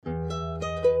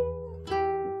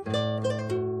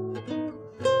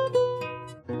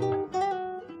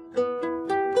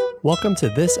Welcome to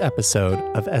this episode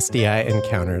of SDI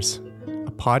Encounters,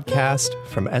 a podcast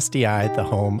from SDI, the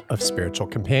home of spiritual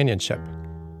companionship.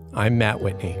 I'm Matt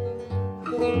Whitney.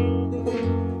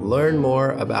 Learn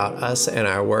more about us and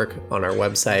our work on our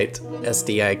website,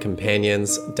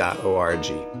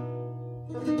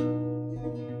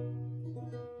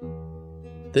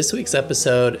 sdicompanions.org. This week's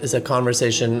episode is a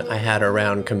conversation I had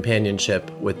around companionship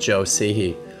with Joe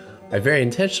Sehy. I very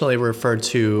intentionally refer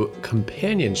to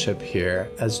companionship here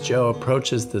as Joe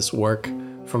approaches this work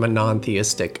from a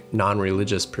non-theistic,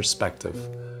 non-religious perspective.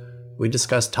 We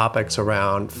discuss topics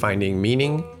around finding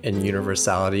meaning and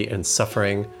universality in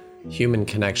suffering, human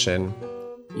connection,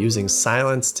 using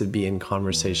silence to be in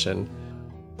conversation,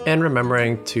 and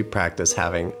remembering to practice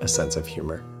having a sense of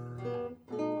humor.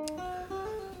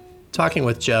 Talking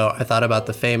with Joe, I thought about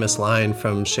the famous line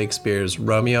from Shakespeare's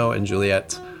Romeo and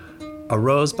Juliet, "A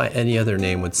rose by any other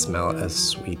name would smell as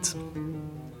sweet."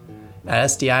 At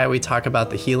SDI, we talk about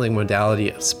the healing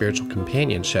modality of spiritual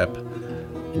companionship,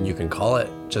 and you can call it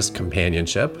just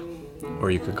companionship,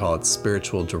 or you could call it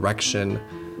spiritual direction,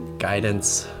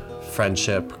 guidance,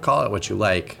 friendship, call it what you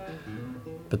like.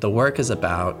 But the work is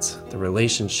about the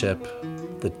relationship,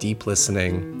 the deep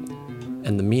listening,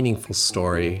 and the meaningful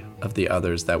story of the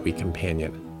others that we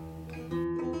companion.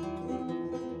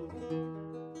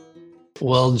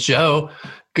 Well, Joe,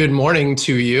 good morning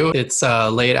to you. It's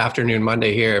late afternoon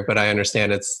Monday here, but I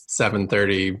understand it's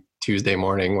 7:30 Tuesday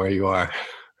morning where you are.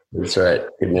 That's right.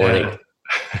 Good morning. Yeah.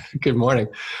 Good morning.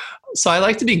 So I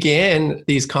like to begin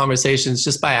these conversations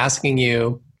just by asking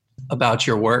you about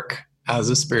your work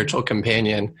as a spiritual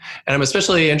companion. And I'm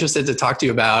especially interested to talk to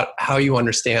you about how you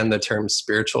understand the term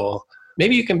spiritual.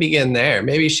 Maybe you can begin there.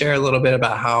 Maybe share a little bit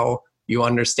about how you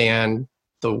understand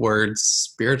the word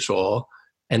spiritual,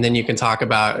 and then you can talk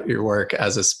about your work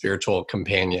as a spiritual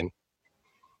companion.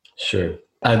 Sure.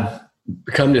 I've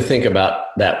come to think about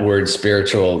that word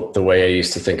spiritual the way I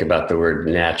used to think about the word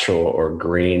natural or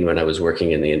green when I was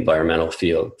working in the environmental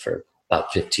field for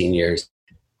about 15 years.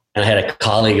 And I had a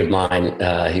colleague of mine,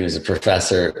 he was a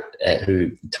professor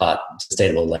who taught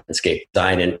sustainable landscape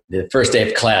design. And the first day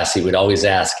of class, he would always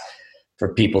ask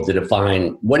for people to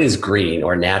define what is green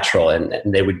or natural. And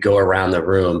they would go around the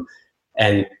room,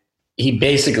 and he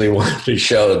basically wanted to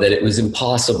show that it was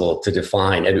impossible to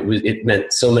define, and it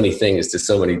meant so many things to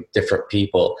so many different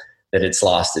people that it's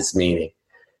lost its meaning.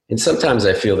 And sometimes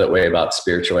I feel that way about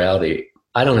spirituality.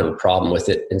 I don't have a problem with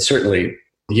it, and certainly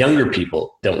younger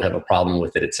people don't have a problem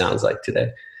with it, it sounds like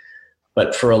today.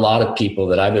 But for a lot of people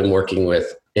that I've been working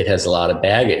with, it has a lot of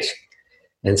baggage.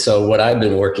 And so what I've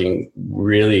been working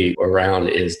really around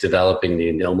is developing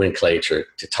the nomenclature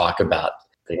to talk about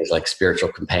things like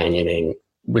spiritual companioning,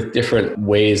 with different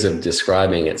ways of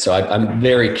describing it. So I'm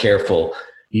very careful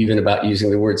even about using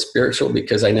the word spiritual,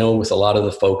 because I know with a lot of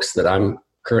the folks that I'm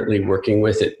currently working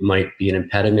with, it might be an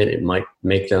impediment. It might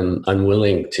make them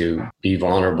unwilling to be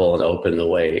vulnerable and open the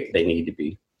way they need to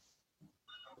be.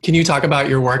 Can you talk about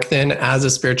your work then as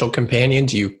a spiritual companion?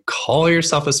 Do you call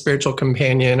yourself a spiritual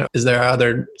companion? Is there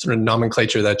other sort of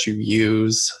nomenclature that you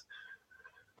use?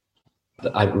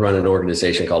 I run an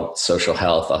organization called Social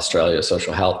Health, Australia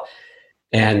Social Health.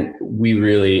 And we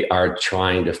really are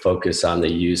trying to focus on the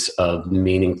use of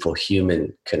meaningful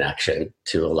human connection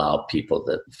to allow people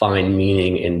to find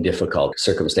meaning in difficult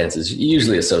circumstances,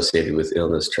 usually associated with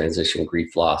illness, transition,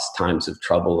 grief, loss, times of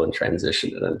trouble and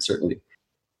transition and uncertainty.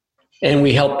 And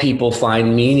we help people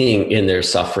find meaning in their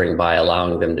suffering by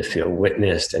allowing them to feel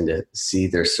witnessed and to see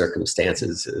their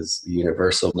circumstances as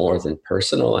universal more than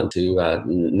personal, and to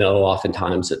know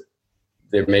oftentimes that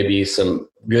there may be some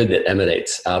good that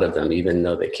emanates out of them, even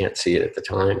though they can't see it at the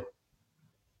time.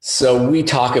 So we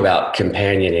talk about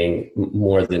companioning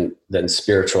more than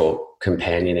spiritual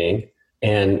companioning.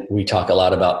 And we talk a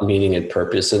lot about meaning and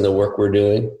purpose in the work we're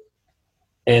doing.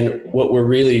 And what we're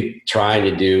really trying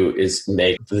to do is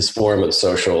make this form of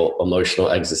social, emotional,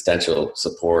 existential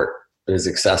support as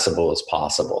accessible as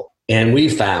possible. And we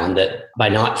found that by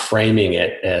not framing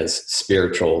it as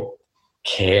spiritual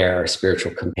care,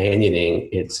 spiritual companioning,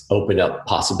 it's opened up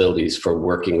possibilities for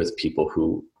working with people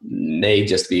who may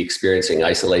just be experiencing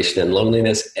isolation and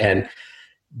loneliness and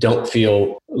don't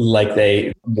feel like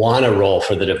they want a role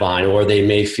for the divine, or they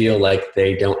may feel like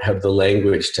they don't have the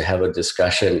language to have a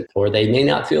discussion, or they may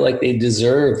not feel like they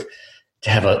deserve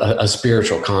to have a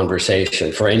spiritual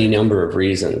conversation for any number of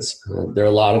reasons. There are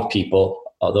a lot of people,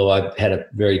 although I've had a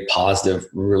very positive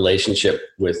relationship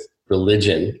with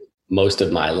religion most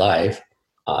of my life,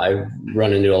 I've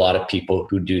run into a lot of people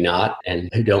who do not, and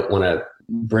who don't want to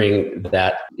bring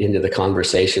that into the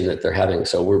conversation that they're having.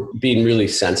 So we're being really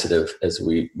sensitive as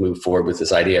we move forward with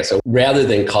this idea. So rather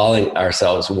than calling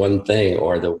ourselves one thing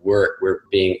or the work, we're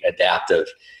being adaptive.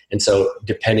 And so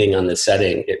depending on the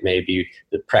setting, it may be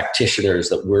the practitioners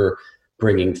that we're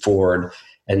bringing forward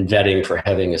and vetting for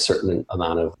having a certain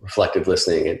amount of reflective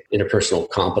listening and interpersonal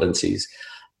competencies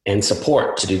and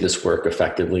support to do this work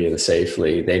effectively and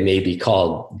safely. They may be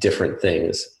called different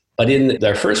things. But in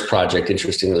their first project,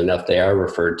 interestingly enough, they are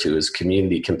referred to as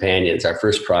community companions. Our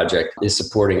first project is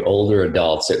supporting older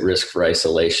adults at risk for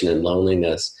isolation and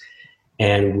loneliness.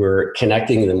 And we're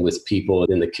connecting them with people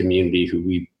in the community who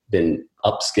we've been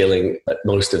upskilling, but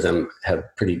most of them have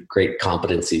pretty great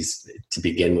competencies to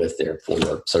begin with. They're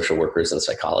former social workers and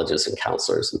psychologists and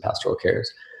counselors and pastoral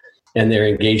cares. And they're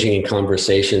engaging in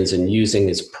conversations and using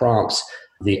as prompts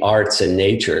the arts and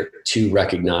nature to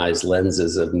recognize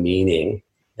lenses of meaning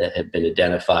that have been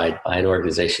identified by an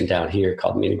organization down here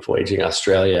called Meaningful Aging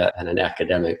Australia and an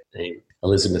academic named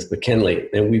Elizabeth McKinley.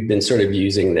 And we've been sort of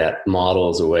using that model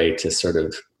as a way to sort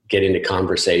of get into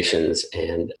conversations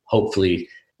and hopefully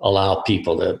allow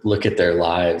people to look at their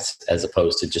lives as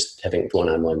opposed to just having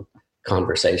one-on-one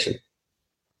conversation.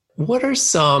 What are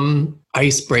some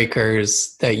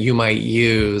icebreakers that you might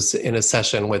use in a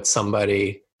session with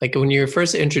somebody? Like when you're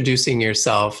first introducing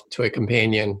yourself to a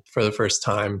companion for the first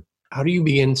time, how do you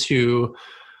begin to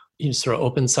sort of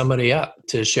open somebody up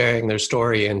to sharing their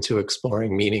story and to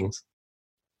exploring meanings?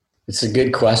 It's a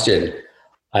good question.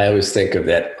 I always think of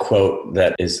that quote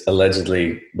that is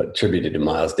allegedly attributed to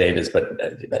Miles Davis, but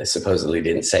I supposedly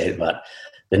didn't say it, but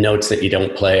the notes that you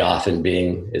don't play often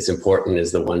being as important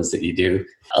as the ones that you do.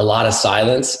 A lot of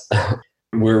silence.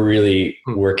 We're really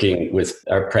working with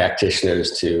our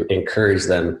practitioners to encourage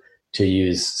them to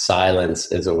use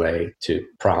silence as a way to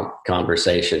prompt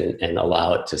conversation and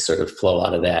allow it to sort of flow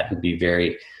out of that and be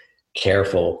very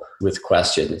careful with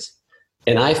questions.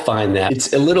 And I find that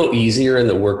it's a little easier in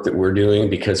the work that we're doing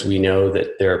because we know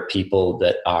that there are people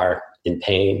that are in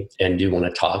pain and do want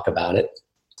to talk about it.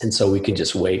 And so we can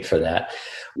just wait for that.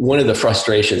 One of the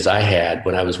frustrations I had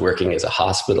when I was working as a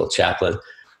hospital chaplain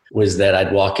was that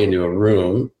I'd walk into a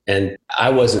room and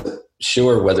I wasn't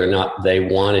sure whether or not they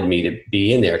wanted me to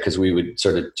be in there because we would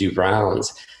sort of do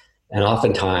rounds. And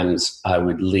oftentimes I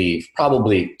would leave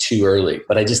probably too early,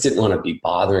 but I just didn't want to be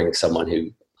bothering someone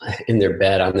who in their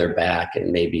bed on their back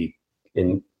and maybe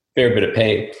in a fair bit of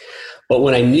pain. But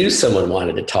when I knew someone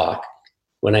wanted to talk,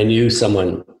 when I knew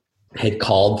someone had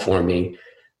called for me,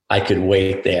 I could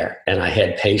wait there. And I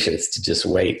had patience to just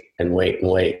wait and wait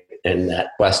and wait. And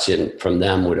that question from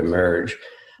them would emerge.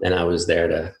 And I was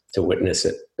there to witness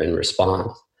it and respond.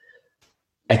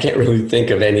 I can't really think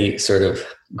of any sort of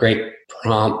great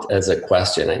prompt as a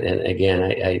question. And again,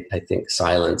 I think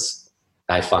silence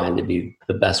I find to be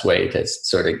the best way to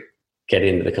sort of get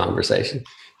into the conversation.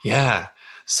 Yeah.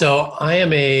 So I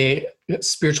am a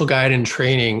spiritual guide in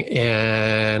training,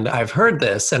 and I've heard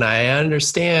this and I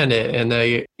understand it. And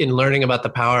in learning about the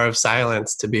power of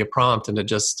silence to be a prompt and to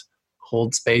just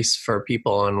hold space for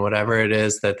people and whatever it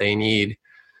is that they need.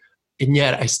 And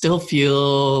yet I still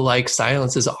feel like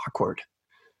silence is awkward.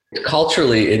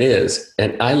 Culturally, it is.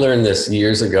 And I learned this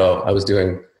years ago. I was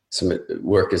doing some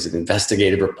work as an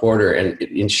investigative reporter, and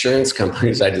insurance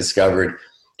companies, I discovered,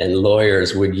 and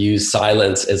lawyers would use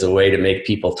silence as a way to make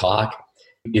people talk.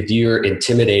 If you're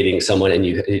intimidating someone and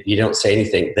you don't say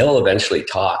anything, they'll eventually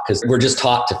talk because we're just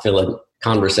taught to fill in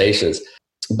conversations.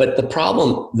 But the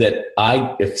problem that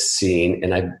I have seen,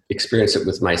 and I've experienced it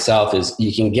with myself, is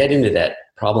you can get into that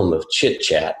problem of chit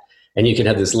chat. And you can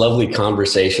have this lovely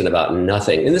conversation about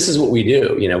nothing. And this is what we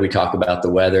do. You know, we talk about the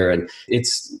weather, and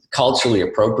it's culturally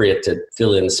appropriate to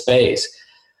fill in space.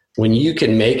 When you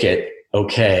can make it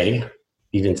okay,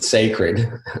 even sacred,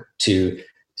 to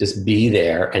just be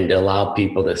there and to allow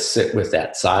people to sit with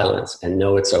that silence and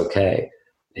know it's okay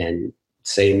and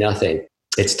say nothing.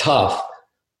 It's tough,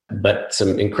 but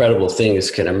some incredible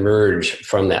things can emerge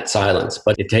from that silence.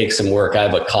 But it takes some work. I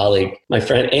have a colleague, my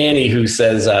friend Annie, who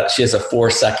says she has a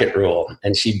 4-second rule,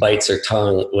 and she bites her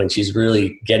tongue when she's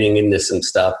really getting into some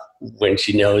stuff, when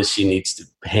she knows she needs to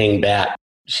hang back.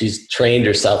 She's trained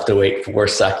herself to wait 4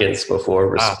 seconds before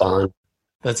respond.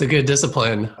 That's a good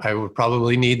discipline. I would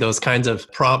probably need those kinds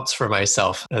of prompts for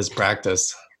myself as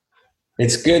practice.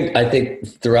 It's good, I think,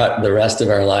 throughout the rest of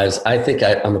our lives. I think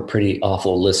I'm a pretty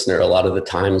awful listener a lot of the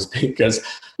times because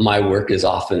my work is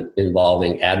often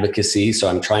involving advocacy. So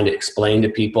I'm trying to explain to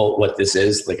people what this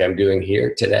is, like I'm doing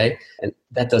here today. And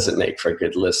that doesn't make for a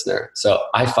good listener. So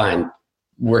I find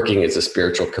working as a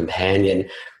spiritual companion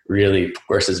really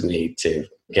forces me to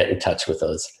get in touch with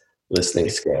those listening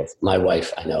skills. My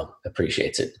wife, I know,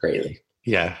 appreciates it greatly.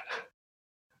 Yeah.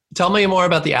 Tell me more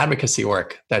about the advocacy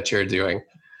work that you're doing.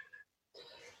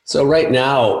 So right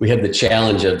now we have the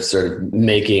challenge of sort of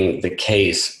making the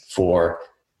case for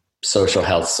social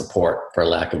health support, for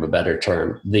lack of a better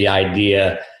term. The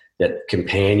idea that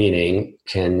companioning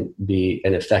can be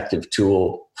an effective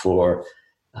tool for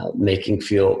making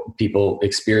people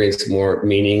experience more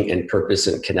meaning and purpose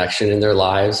and connection in their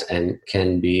lives, and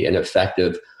can be an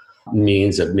effective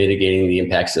means of mitigating the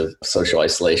impacts of social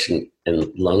isolation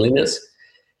and loneliness.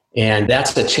 And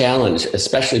that's a challenge,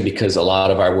 especially because a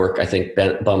lot of our work, I think,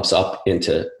 bumps up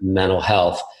into mental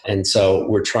health. And so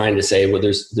we're trying to say, well,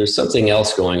 there's something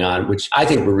else going on, which I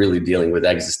think we're really dealing with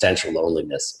existential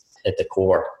loneliness at the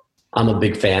core. I'm a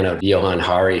big fan of Johann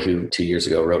Hari, who 2 years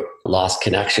ago wrote Lost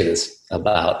Connections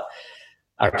about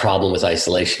our problem with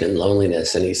isolation and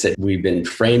loneliness. And he said, we've been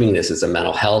framing this as a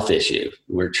mental health issue.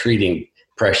 We're treating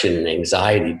depression and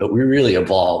anxiety, but we really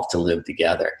evolved to live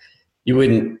together. You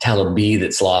wouldn't tell a bee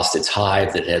that's lost its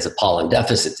hive that it has a pollen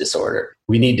deficit disorder.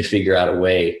 We need to figure out a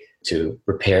way to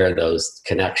repair those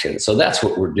connections. So that's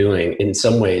what we're doing. In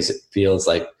some ways, it feels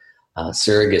like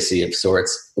surrogacy of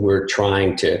sorts. We're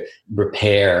trying to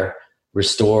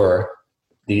restore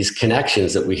these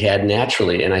connections that we had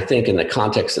naturally. And I think in the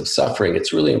context of suffering,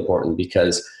 it's really important,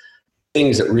 because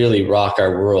things that really rock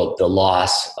our world, the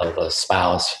loss of a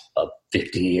spouse of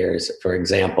 50 years, for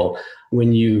example,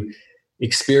 when you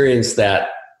experience that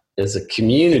as a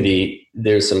community,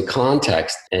 there's some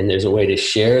context and there's a way to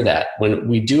share that. When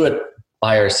we do it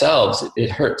by ourselves, it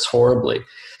hurts horribly.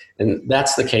 And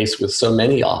that's the case with so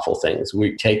many awful things.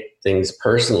 We take things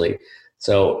personally.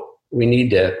 So we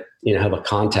need to, have a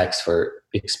context for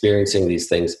experiencing these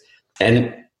things.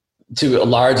 And to a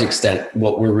large extent,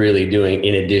 what we're really doing,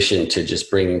 in addition to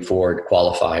just bringing forward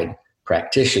qualified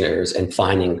practitioners and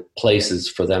finding places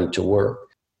for them to work,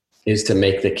 is to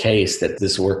make the case that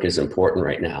this work is important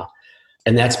right now.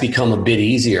 And that's become a bit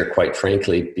easier, quite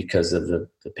frankly, because of the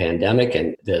pandemic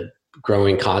and the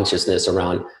growing consciousness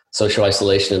around social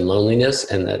isolation and loneliness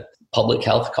and the public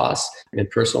health costs and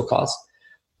personal costs.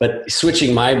 But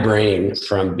switching my brain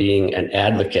from being an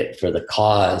advocate for the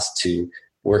cause to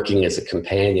working as a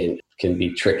companion can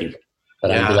be tricky. But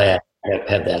yeah. I'm glad I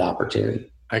have that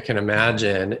opportunity. I can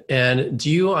imagine. And do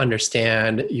you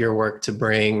understand your work to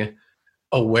bring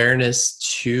awareness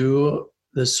to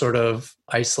the sort of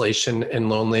isolation and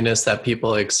loneliness that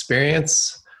people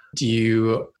experience? Do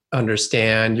you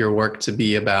understand your work to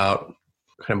be about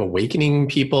kind of awakening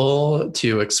people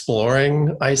to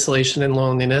exploring isolation and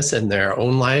loneliness in their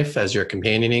own life as you're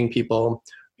companioning people?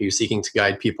 Are you seeking to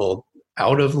guide people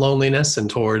out of loneliness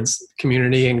and towards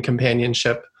community and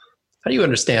companionship? How do you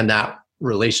understand that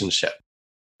relationship?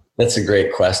 That's a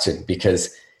great question,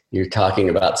 because you're talking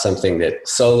about something that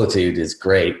solitude is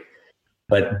great,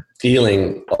 but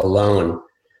feeling alone,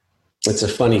 it's a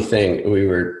funny thing. We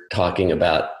were talking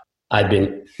about, I've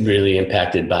been really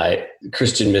impacted by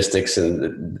Christian mystics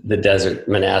and the desert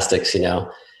monastics,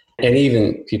 and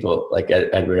even people like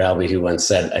Edward Albee, who once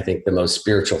said, I think the most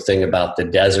spiritual thing about the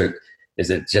desert is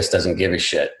it just doesn't give a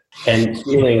shit. And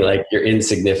feeling like you're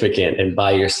insignificant and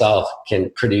by yourself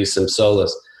can produce some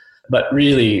solace. But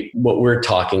really what we're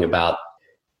talking about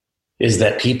is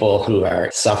that people who are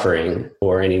suffering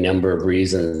for any number of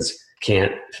reasons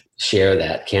can't share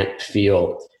that, can't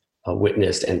feel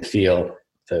witnessed and feel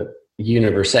the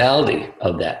universality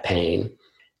of that pain.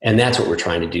 And that's what we're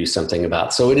trying to do something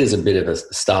about. So it is a bit of a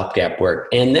stopgap work.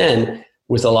 And then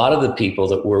with a lot of the people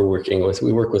that we're working with,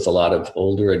 we work with a lot of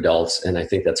older adults, and I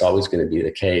think that's always going to be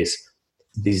the case.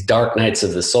 These dark nights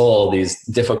of the soul, these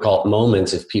difficult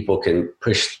moments, if people can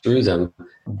push through them,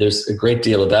 there's a great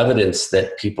deal of evidence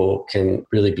that people can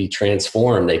really be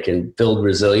transformed. They can build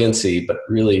resiliency, but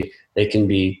really they can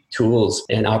be tools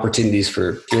and opportunities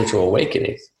for spiritual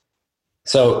awakening.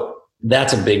 So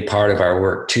that's a big part of our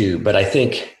work too. But I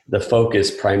think the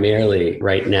focus primarily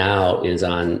right now is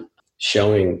on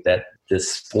showing that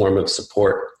this form of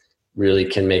support really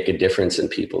can make a difference in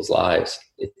people's lives.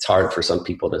 It's hard for some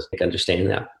people to understand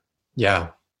that. Yeah.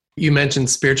 You mentioned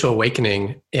spiritual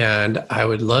awakening, and I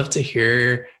would love to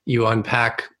hear you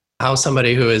unpack how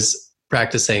somebody who is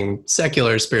practicing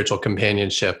secular spiritual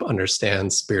companionship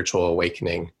understands spiritual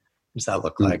awakening. What does that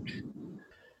look like?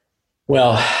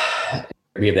 Well,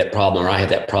 we have that problem, or I have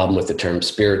that problem with the term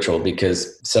spiritual,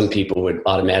 because some people would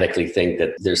automatically think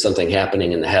that there's something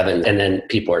happening in the heaven, and then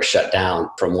people are shut down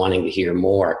from wanting to hear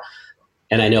more.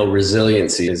 And I know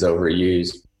resiliency is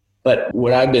overused, but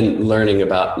what I've been learning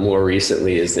about more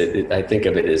recently is that I think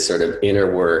of it as sort of inner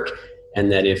work,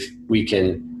 and that if we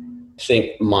can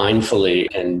think mindfully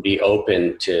and be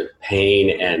open to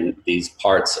pain and these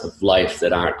parts of life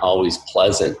that aren't always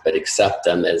pleasant, but accept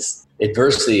them as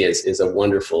adversity is a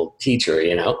wonderful teacher,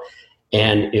 you know?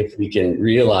 And if we can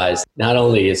realize not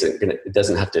only it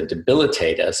doesn't have to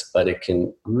debilitate us, but it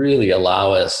can really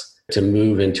allow us to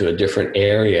move into a different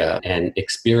area and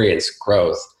experience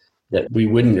growth that we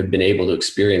wouldn't have been able to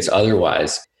experience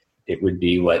otherwise. It would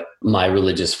be what my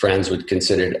religious friends would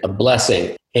consider a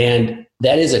blessing. And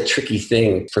that is a tricky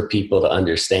thing for people to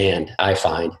understand, I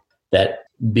find, that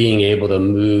being able to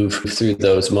move through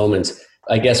those moments.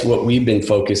 I guess what we've been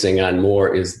focusing on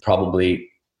more is probably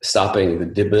stopping the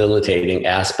debilitating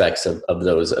aspects of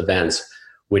those events,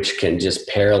 which can just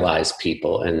paralyze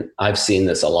people. And I've seen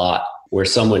this a lot, where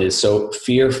someone is so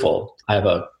fearful. I have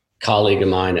a colleague of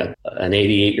mine, an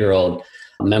 88-year-old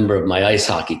member of my ice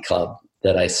hockey club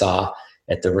that I saw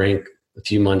at the rink a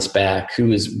few months back, who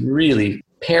was really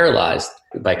paralyzed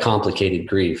by complicated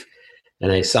grief.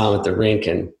 And I saw him at the rink,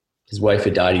 and his wife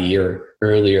had died a year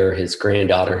earlier. His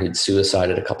granddaughter had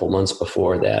suicided a couple months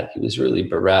before that. He was really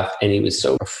bereft, and he was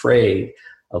so afraid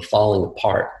of falling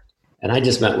apart. And I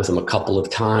just met with him a couple of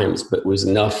times, but it was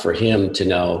enough for him to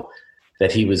know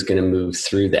that he was going to move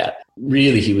through that.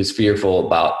 Really, he was fearful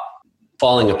about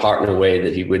falling apart in a way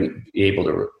that he wouldn't be able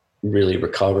to really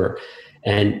recover.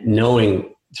 And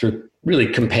knowing through really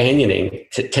companioning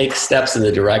to take steps in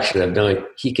the direction of knowing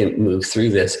he can move through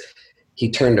this,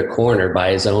 he turned a corner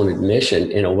by his own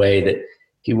admission in a way that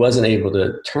he wasn't able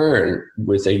to turn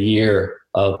with a year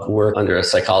of work under a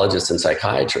psychologist and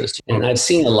psychiatrist. And I've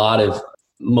seen a lot of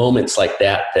moments like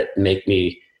that that make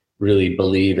me really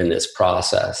believe in this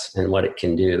process and what it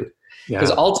can do.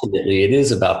 Because ultimately it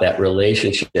is about that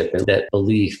relationship and that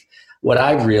belief. What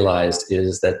I've realized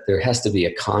is that there has to be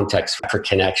a context for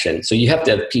connection. So you have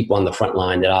to have people on the front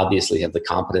line that obviously have the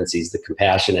competencies, the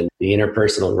compassion, and the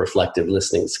interpersonal reflective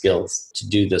listening skills to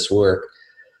do this work.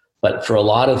 But for a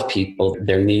lot of people,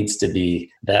 there needs to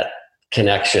be that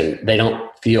connection. They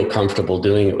don't feel comfortable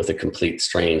doing it with a complete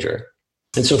stranger.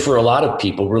 And so for a lot of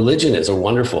people, religion is a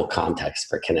wonderful context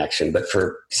for connection. But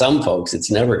for some folks,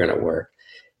 it's never going to work.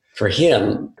 For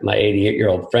him, my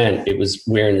 88-year-old friend, it was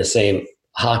wearing the same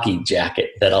hockey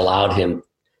jacket that allowed him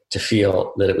to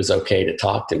feel that it was okay to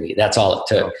talk to me. That's all it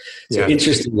took. So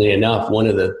interestingly enough, one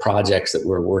of the projects that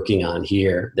we're working on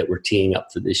here that we're teeing up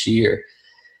for this year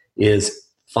is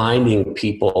finding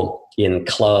people in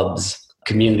clubs,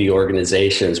 community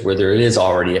organizations where there is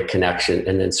already a connection,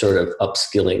 and then sort of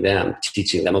upskilling them,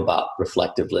 teaching them about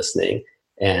reflective listening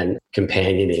and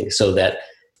companioning, so that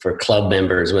for club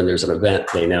members, when there's an event,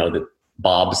 they know that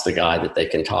Bob's the guy that they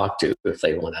can talk to if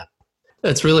they want to.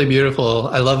 That's really beautiful.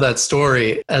 I love that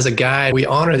story. As a guide, we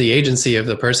honor the agency of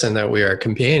the person that we are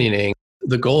companioning.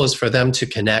 The goal is for them to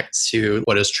connect to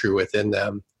what is true within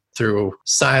them through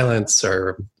silence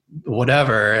or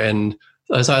whatever. And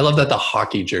so I love that the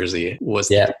hockey jersey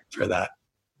was for that.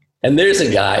 And there's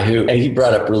a guy who, he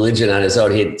brought up religion on his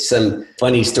own. He had some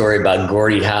funny story about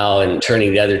Gordie Howe and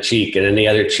turning the other cheek and then the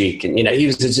other cheek. And, he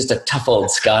was just a tough old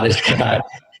Scottish guy.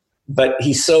 But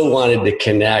he so wanted to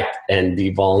connect and be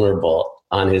vulnerable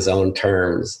on his own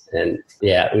terms. And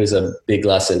it was a big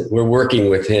lesson. We're working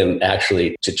with him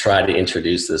actually to try to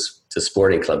introduce this to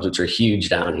sporting clubs, which are huge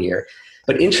down here.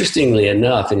 But interestingly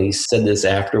enough, and he said this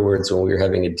afterwards when we were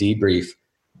having a debrief,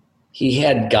 he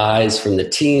had guys from the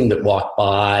team that walked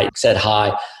by, said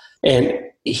hi, and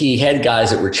he had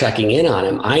guys that were checking in on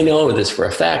him. I know this for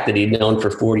a fact that he'd known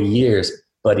for 40 years,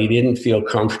 but he didn't feel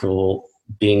comfortable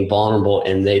being vulnerable,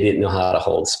 and they didn't know how to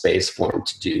hold space for him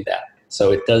to do that.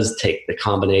 So it does take the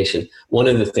combination. One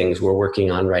of the things we're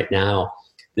working on right now,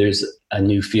 there's a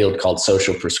new field called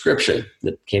social prescription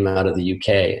that came out of the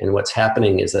UK. And what's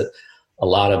happening is that a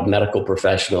lot of medical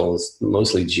professionals,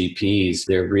 mostly GPs,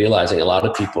 they're realizing a lot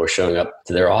of people are showing up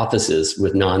to their offices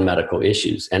with non-medical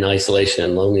issues, and isolation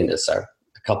and loneliness are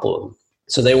a couple of them.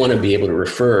 So they want to be able to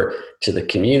refer to the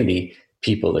community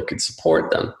people that could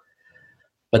support them.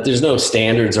 But there's no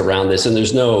standards around this, and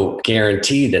there's no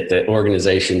guarantee that the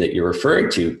organization that you're referring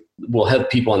to will have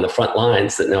people on the front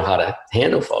lines that know how to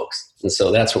handle folks. And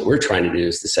so that's what we're trying to do,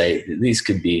 is to say these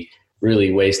could be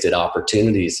really wasted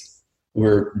opportunities.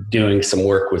 We're doing some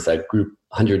work with a group,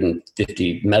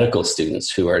 150 medical students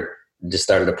who are just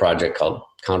started a project called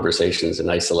Conversations in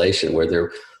Isolation, where they're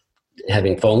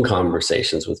having phone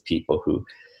conversations with people who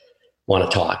want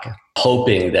to talk,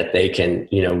 hoping that they can,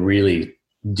 really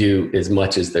do as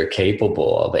much as they're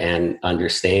capable of and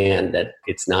understand that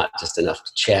it's not just enough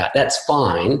to chat. That's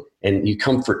fine. And you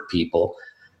comfort people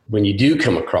when you do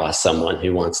come across someone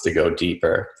who wants to go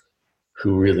deeper,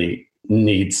 who really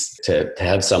needs to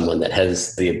have someone that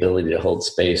has the ability to hold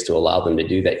space to allow them to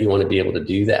do that. You want to be able to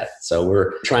do that. So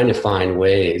we're trying to find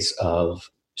ways of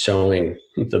showing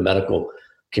the medical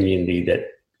community that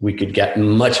we could get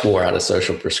much more out of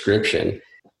social prescription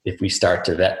if we start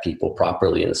to vet people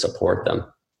properly and support them.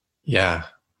 Yeah,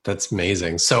 that's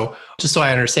amazing. So just so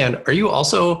I understand, are you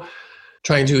also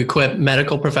trying to equip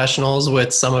medical professionals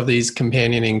with some of these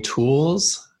companioning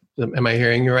tools? Am I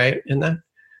hearing you right in that?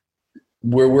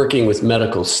 We're working with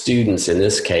medical students in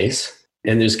this case,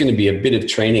 and there's going to be a bit of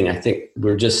training. I think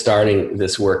we're just starting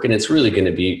this work, and it's really going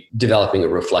to be developing a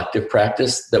reflective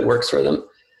practice that works for them.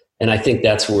 And I think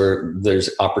that's where there's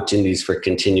opportunities for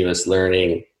continuous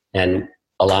learning and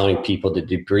allowing people to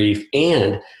debrief.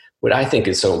 And what I think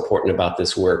is so important about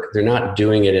this work, they're not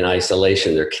doing it in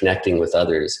isolation, they're connecting with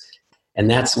others. And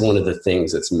that's one of the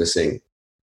things that's missing.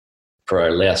 For our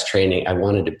last training, I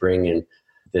wanted to bring in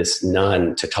this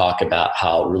nun to talk about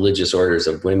how religious orders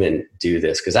of women do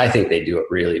this, because I think they do it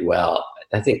really well.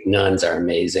 I think nuns are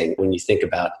amazing. When you think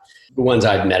about the ones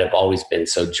I've met have always been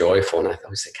so joyful. And I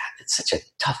always think, God, it's such a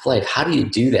tough life. How do you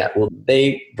do that? Well,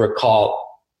 they recall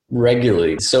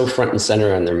regularly, so front and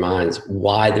center on their minds,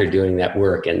 why they're doing that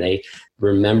work. And they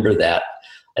remember that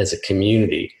as a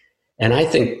community. And I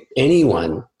think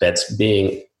anyone that's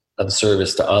being of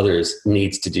service to others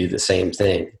needs to do the same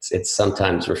thing. It's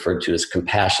sometimes referred to as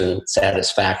compassion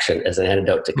satisfaction as an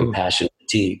antidote to compassion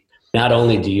fatigue. Not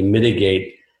only do you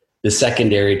mitigate the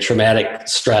secondary traumatic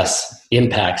stress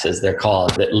impacts, as they're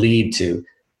called, that lead to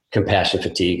compassion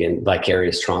fatigue and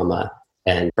vicarious trauma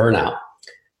and burnout,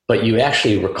 but you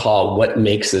actually recall what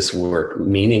makes this work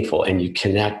meaningful, and you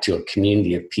connect to a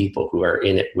community of people who are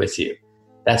in it with you.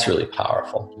 That's really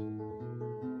powerful.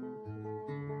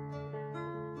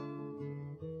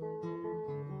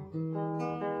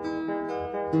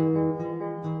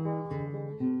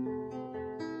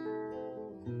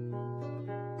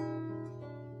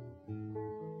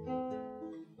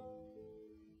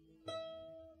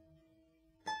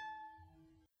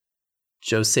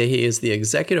 Joe Sahi is the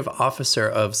Executive Officer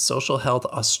of Social Health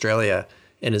Australia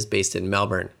and is based in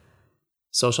Melbourne.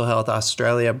 Social Health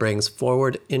Australia brings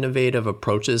forward innovative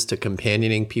approaches to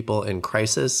companioning people in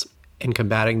crisis and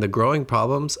combating the growing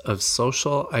problems of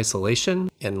social isolation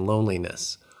and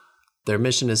loneliness. Their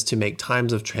mission is to make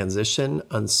times of transition,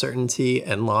 uncertainty,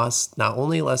 and loss not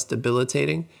only less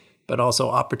debilitating, but also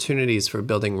opportunities for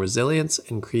building resilience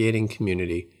and creating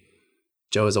community.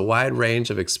 Joe has a wide range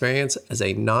of experience as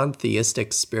a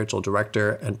non-theistic spiritual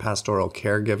director and pastoral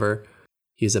caregiver.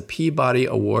 He's a Peabody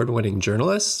Award-winning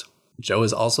journalist. Joe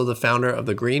is also the founder of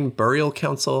the Green Burial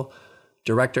Council,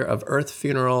 director of Earth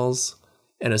Funerals,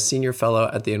 and a senior fellow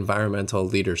at the Environmental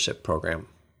Leadership Program.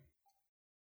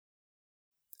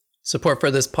 Support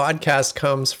for this podcast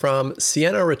comes from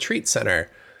Sienna Retreat Center.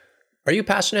 Are you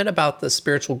passionate about the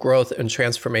spiritual growth and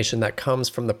transformation that comes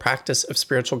from the practice of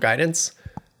spiritual guidance?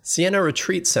 Sienna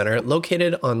Retreat Center,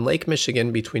 located on Lake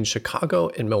Michigan between Chicago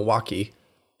and Milwaukee,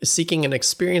 is seeking an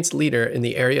experienced leader in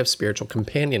the area of spiritual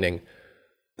companioning.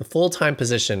 The full-time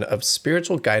position of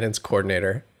Spiritual Guidance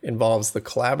Coordinator involves the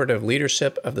collaborative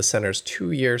leadership of the center's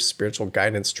 2-year spiritual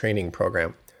guidance training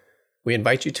program. We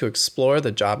invite you to explore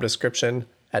the job description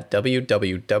at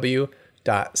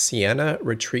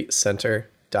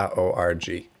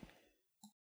www.siennaretreatcenter.org.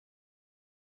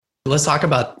 Let's talk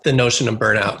about the notion of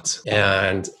burnout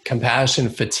and compassion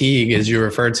fatigue, as you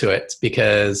refer to it,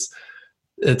 because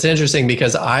it's interesting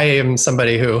because I am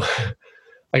somebody who,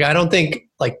 I don't think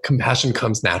compassion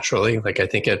comes naturally. I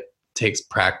think it takes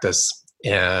practice.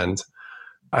 And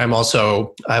I'm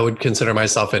also, I would consider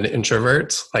myself an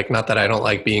introvert. Not that I don't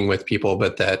like being with people,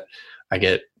 but that I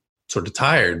get sort of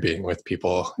tired being with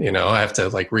people. I have to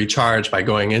recharge by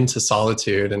going into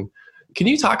solitude. And can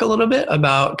you talk a little bit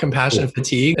about compassion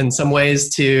fatigue and some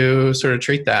ways to sort of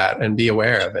treat that and be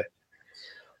aware of it?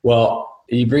 Well,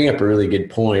 you bring up a really good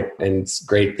point, and it's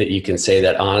great that you can say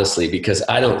that honestly, because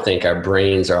I don't think our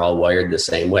brains are all wired the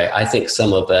same way. I think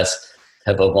some of us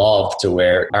have evolved to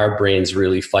where our brains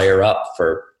really fire up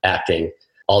for acting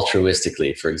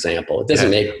altruistically, for example. It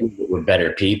doesn't make we're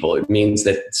better people. It means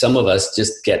that some of us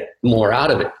just get more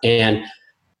out of it. And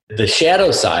the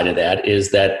shadow side of that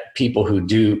is that people who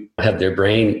do have their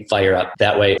brain fire up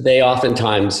that way, they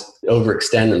oftentimes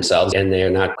overextend themselves and they are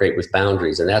not great with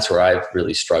boundaries. And that's where I've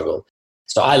really struggled.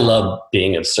 So I love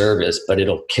being of service, but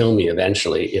it'll kill me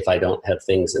eventually if I don't have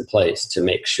things in place to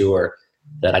make sure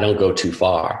that I don't go too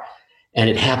far. And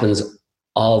it happens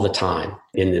all the time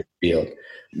in this field.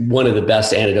 One of the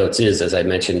best antidotes is, as I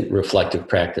mentioned, reflective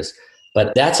practice.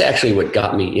 But that's actually what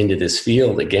got me into this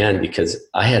field again, because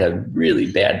I had a really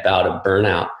bad bout of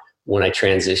burnout when I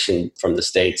transitioned from the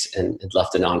States and had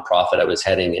left the nonprofit I was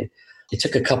heading. And it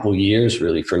took a couple years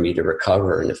really for me to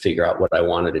recover and to figure out what I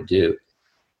wanted to do.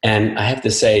 And I have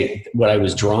to say, what I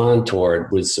was drawn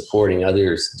toward was supporting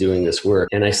others doing this work.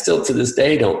 And I still to this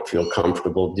day don't feel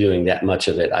comfortable doing that much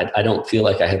of it. I don't feel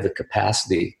like I have the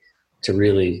capacity to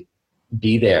really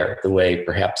be there the way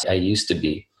perhaps I used to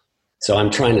be. So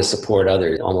I'm trying to support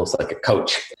others almost like a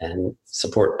coach and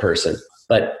support person.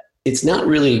 But it's not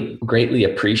really greatly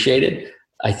appreciated.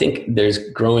 I think there's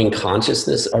growing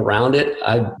consciousness around it.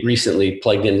 I've recently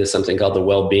plugged into something called the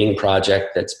Wellbeing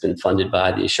Project that's been funded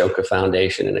by the Ashoka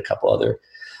Foundation and a couple other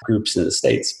groups in the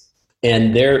States.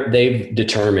 And they've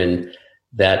determined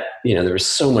that, there was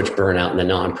so much burnout in the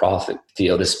nonprofit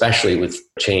field, especially with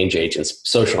change agents.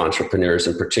 Social entrepreneurs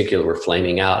in particular were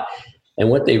flaming out. And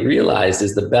what they realized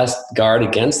is the best guard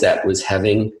against that was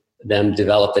having them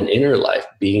develop an inner life,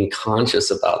 being conscious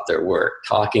about their work,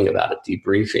 talking about it,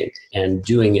 debriefing, and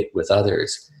doing it with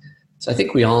others. So I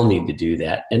think we all need to do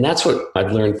that. And that's what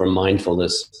I've learned from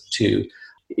mindfulness too.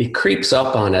 It creeps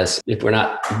up on us if we're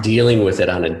not dealing with it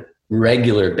on a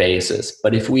regular basis.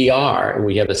 But if we are, and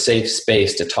we have a safe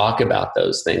space to talk about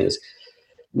those things,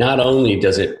 not only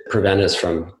does it prevent us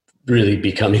from really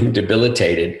becoming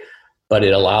debilitated, but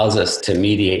it allows us to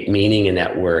mediate meaning in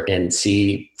that work and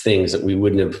see things that we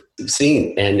wouldn't have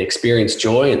seen and experience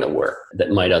joy in the work that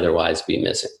might otherwise be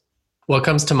missing. What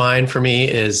comes to mind for me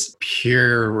is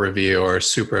peer review or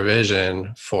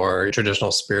supervision for a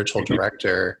traditional spiritual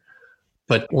director.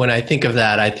 But when I think of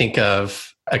that, I think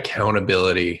of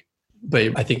accountability.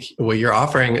 But I think what you're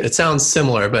offering, it sounds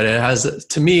similar, but it has,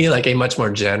 to me, like a much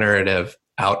more generative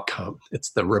outcome.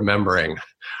 It's the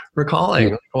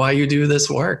recalling why you do this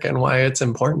work and why it's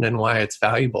important and why it's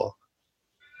valuable.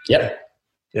 Yep.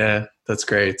 Yeah, that's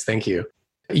great. Thank you.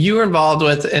 You were involved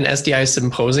with an SDI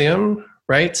symposium,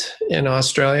 right, in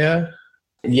Australia?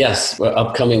 Yes,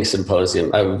 upcoming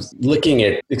symposium. I was looking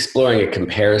at exploring a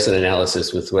comparison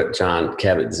analysis with what Jon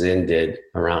Kabat-Zinn did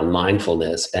around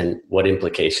mindfulness and what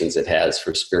implications it has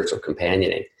for spiritual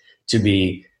companioning to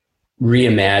be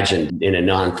reimagined in a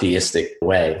non-theistic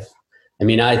way. I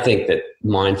mean, I think that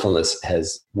mindfulness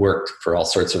has worked for all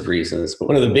sorts of reasons, but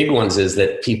one of the big ones is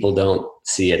that people don't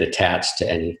see it attached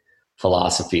to any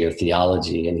philosophy or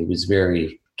theology. And he was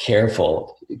very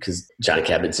careful because Jon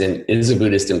Kabat-Zinn is a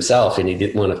Buddhist himself, and he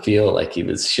didn't want to feel like he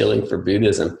was shilling for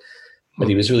Buddhism. But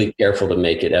he was really careful to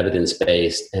make it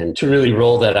evidence-based and to really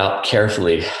roll that out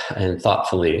carefully and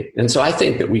thoughtfully. And so I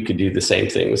think that we could do the same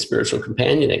thing with spiritual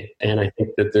companioning. And I think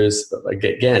that there's,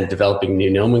 again, developing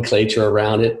new nomenclature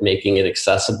around it, making it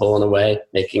accessible in a way,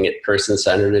 making it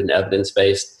person-centered and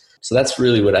evidence-based. So that's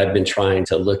really what I've been trying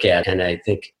to look at. And I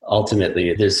think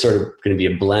ultimately there's sort of going to be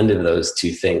a blend of those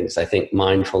two things. I think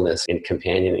mindfulness and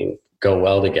companioning go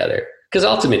well together. Because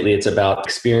ultimately it's about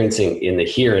experiencing in the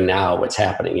here and now what's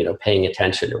happening, paying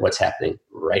attention to what's happening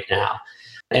right now.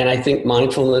 And I think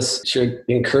mindfulness should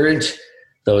encourage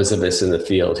those of us in the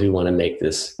field who want to make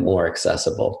this more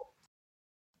accessible.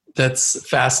 That's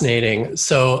fascinating.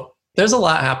 So there's a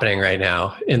lot happening right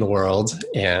now in the world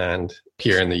and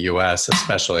here in the US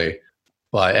especially.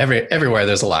 Well, everywhere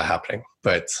there's a lot happening,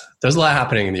 but there's a lot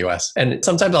happening in the US. And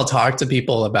sometimes I'll talk to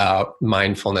people about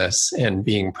mindfulness and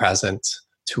being present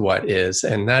to what is.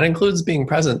 And that includes being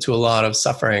present to a lot of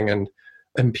suffering.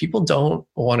 And people don't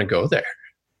want to go there,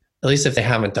 at least if they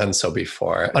haven't done so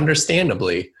before.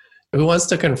 Understandably, who wants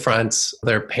to confront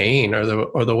their pain or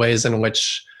the ways in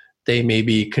which they may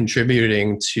be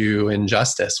contributing to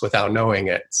injustice without knowing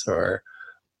it, or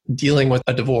dealing with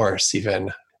a divorce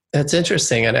even. That's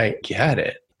interesting, and I get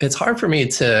it. It's hard for me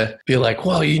to be like,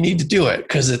 well, you need to do it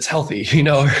because it's healthy,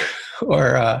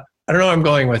 or I don't know where I'm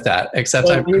going with that, except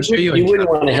I'm sure you wouldn't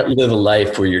want to live a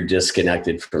life where you're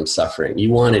disconnected from suffering.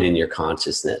 You want it in your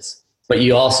consciousness, but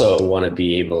you also want to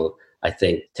be able, I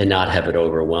think, to not have it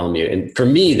overwhelm you. And for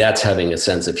me, that's having a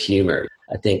sense of humor.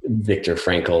 I think Viktor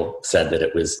Frankl said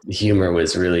that humor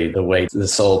was really the way the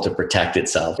soul to protect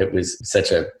itself. It was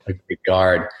such a good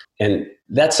guard. And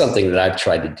that's something that I've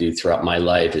tried to do throughout my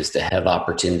life, is to have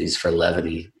opportunities for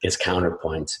levity as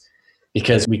counterpoints.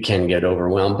 Because we can get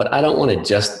overwhelmed, but I don't want to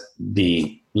just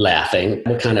be laughing.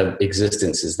 What kind of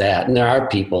existence is that? And there are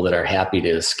people that are happy to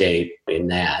escape in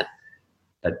that,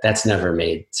 but that's never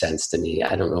made sense to me.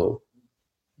 I don't know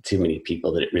too many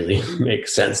people that it really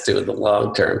makes sense to in the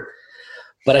long term.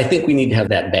 But I think we need to have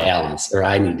that balance, or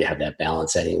I need to have that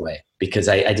balance anyway, because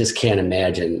I just can't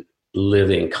imagine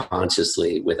living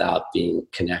consciously without being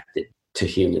connected to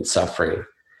human suffering.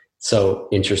 So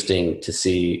interesting to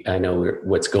see, I know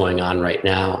what's going on right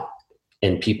now,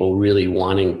 and people really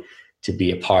wanting to be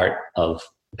a part of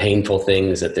painful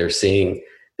things that they're seeing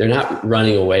They're not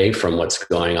running away from what's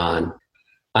going on.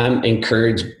 I'm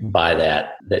encouraged by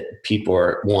that people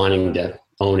are wanting to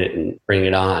own it and bring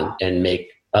it on and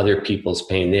make other people's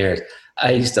pain theirs.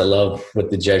 I used to love what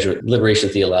the Jesuit liberation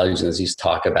theologians used to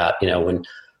talk about,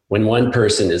 when one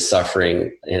person is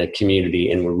suffering in a community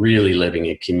and we're really living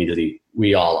in community,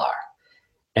 we all are.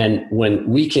 And when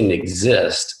we can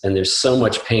exist and there's so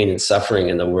much pain and suffering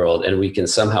in the world and we can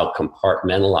somehow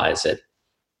compartmentalize it,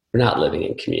 we're not living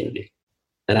in community.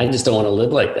 And I just don't want to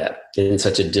live like that in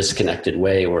such a disconnected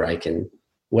way where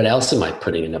what else am I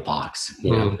putting in a box,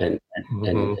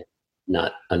 and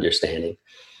not understanding.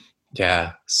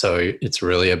 Yeah. So it's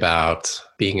really about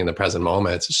being in the present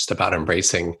moment. It's just about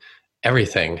embracing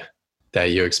everything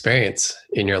that you experience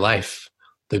in your life,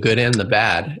 the good and the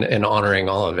bad, and honoring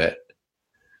all of it.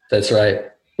 That's right.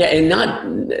 Yeah.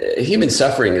 And human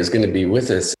suffering is going to be with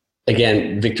us.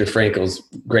 Again, Viktor Frankl's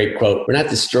great quote, we're not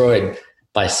destroyed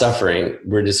by suffering.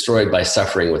 We're destroyed by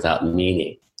suffering without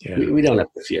meaning. Yeah. We don't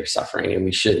have to fear suffering, and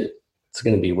we shouldn't. It's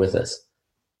going to be with us.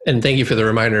 And thank you for the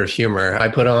reminder of humor. I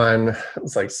put on, it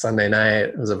was like Sunday night.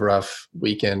 It was a rough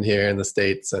weekend here in the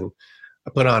States. And I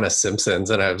put on a Simpsons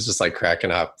and I was just like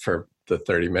cracking up for the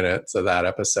 30 minutes of that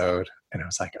episode. And I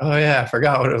was like, oh yeah, I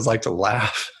forgot what it was like to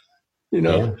laugh.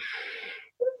 Yeah.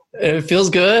 It feels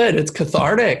good. It's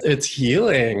cathartic. It's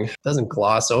healing. It doesn't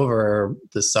gloss over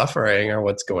the suffering or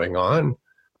what's going on,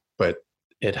 but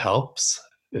it helps.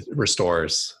 It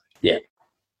restores. Yeah.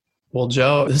 Well,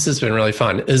 Joe, this has been really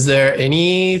fun. Is there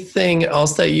anything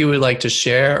else that you would like to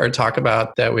share or talk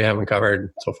about that we haven't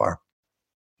covered so far?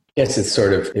 Yes,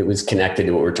 it was connected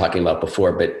to what we were talking about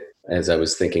before, but as I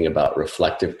was thinking about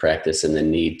reflective practice and the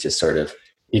need to sort of,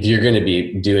 if you're going to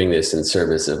be doing this in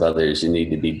service of others, you need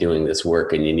to be doing this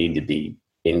work and you need to be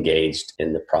engaged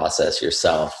in the process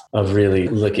yourself of really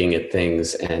looking at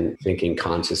things and thinking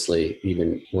consciously,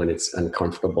 even when it's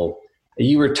uncomfortable.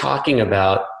 You were talking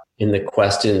about in the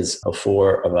questions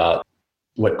before about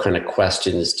what kind of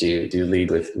questions do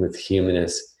lead with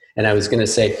humanists. And I was going to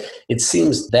say, it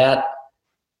seems that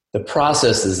the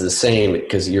process is the same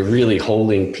because you're really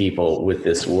holding people with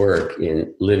this work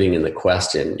in living in the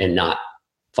question and not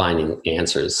finding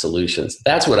answers, solutions.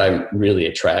 That's what I'm really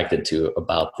attracted to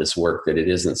about this work, that it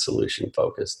isn't solution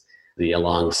focused. The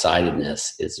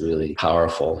alongsidedness is really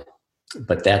powerful,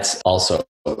 but that's also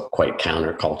quite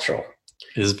countercultural.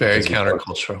 It is very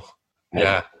countercultural.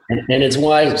 Yeah. And it's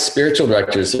why spiritual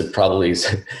directors have probably,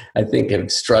 I think,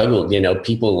 have struggled.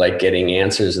 People like getting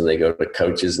answers and they go to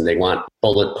coaches and they want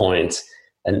bullet points.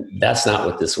 And that's not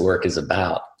what this work is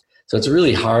about. So it's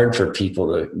really hard for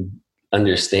people to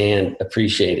understand,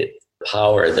 appreciate it, the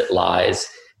power that lies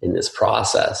in this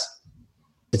process.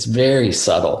 It's very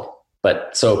subtle,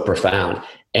 but so profound.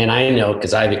 And I know,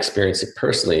 because I've experienced it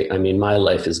personally, my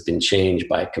life has been changed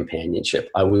by companionship.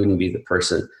 I wouldn't be the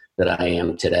person that I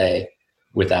am today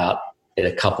without, at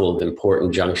a couple of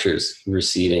important junctures,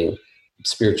 receiving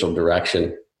spiritual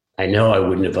direction. I know I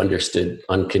wouldn't have understood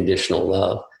unconditional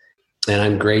love. And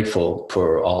I'm grateful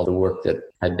for all the work that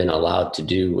I've been allowed to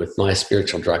do with my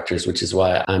spiritual directors, which is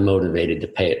why I'm motivated to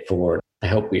pay it forward. I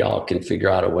hope we all can figure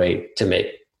out a way to make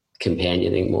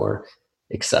companioning more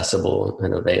accessible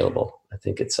and available. I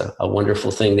think it's a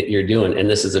wonderful thing that you're doing, and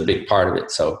this is a big part of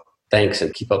it. So thanks,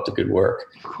 and keep up the good work.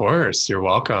 Of course, you're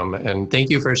welcome. And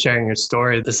thank you for sharing your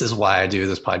story. This is why I do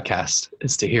this podcast,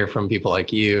 is to hear from people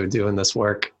like you doing this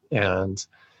work and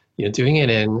doing it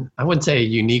in, I wouldn't say a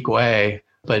unique way,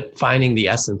 but finding the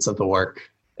essence of the work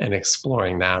and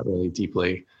exploring that really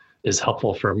deeply is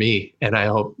helpful for me, and I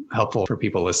hope helpful for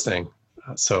people listening.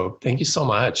 So thank you so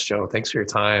much, Joe. Thanks for your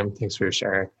time. Thanks for your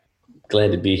sharing.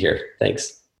 Glad to be here.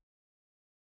 Thanks.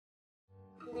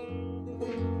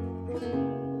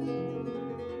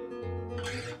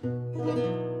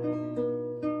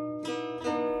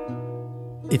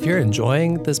 If you're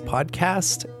enjoying this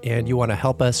podcast and you want to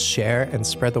help us share and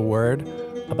spread the word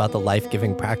about the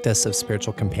life-giving practice of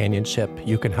spiritual companionship,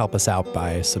 you can help us out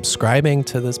by subscribing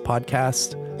to this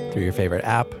podcast through your favorite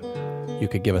app. You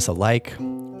could give us a like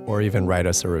or even write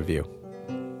us a review.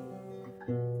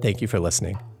 Thank you for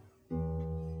listening.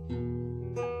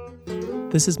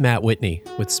 This is Matt Whitney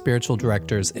with Spiritual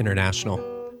Directors International.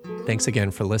 Thanks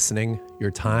again for listening.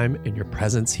 Your time and your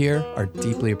presence here are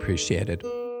deeply appreciated.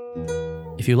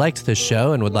 If you liked this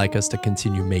show and would like us to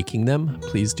continue making them,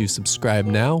 please do subscribe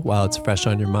now while it's fresh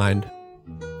on your mind.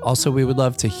 Also, we would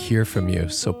love to hear from you,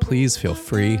 so please feel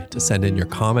free to send in your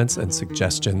comments and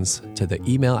suggestions to the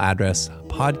email address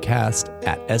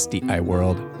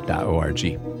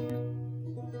podcast@sdiworld.org.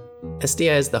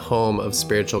 SDI is the home of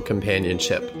spiritual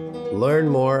companionship. Learn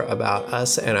more about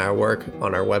us and our work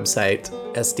on our website,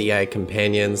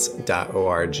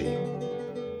 sdicompanions.org.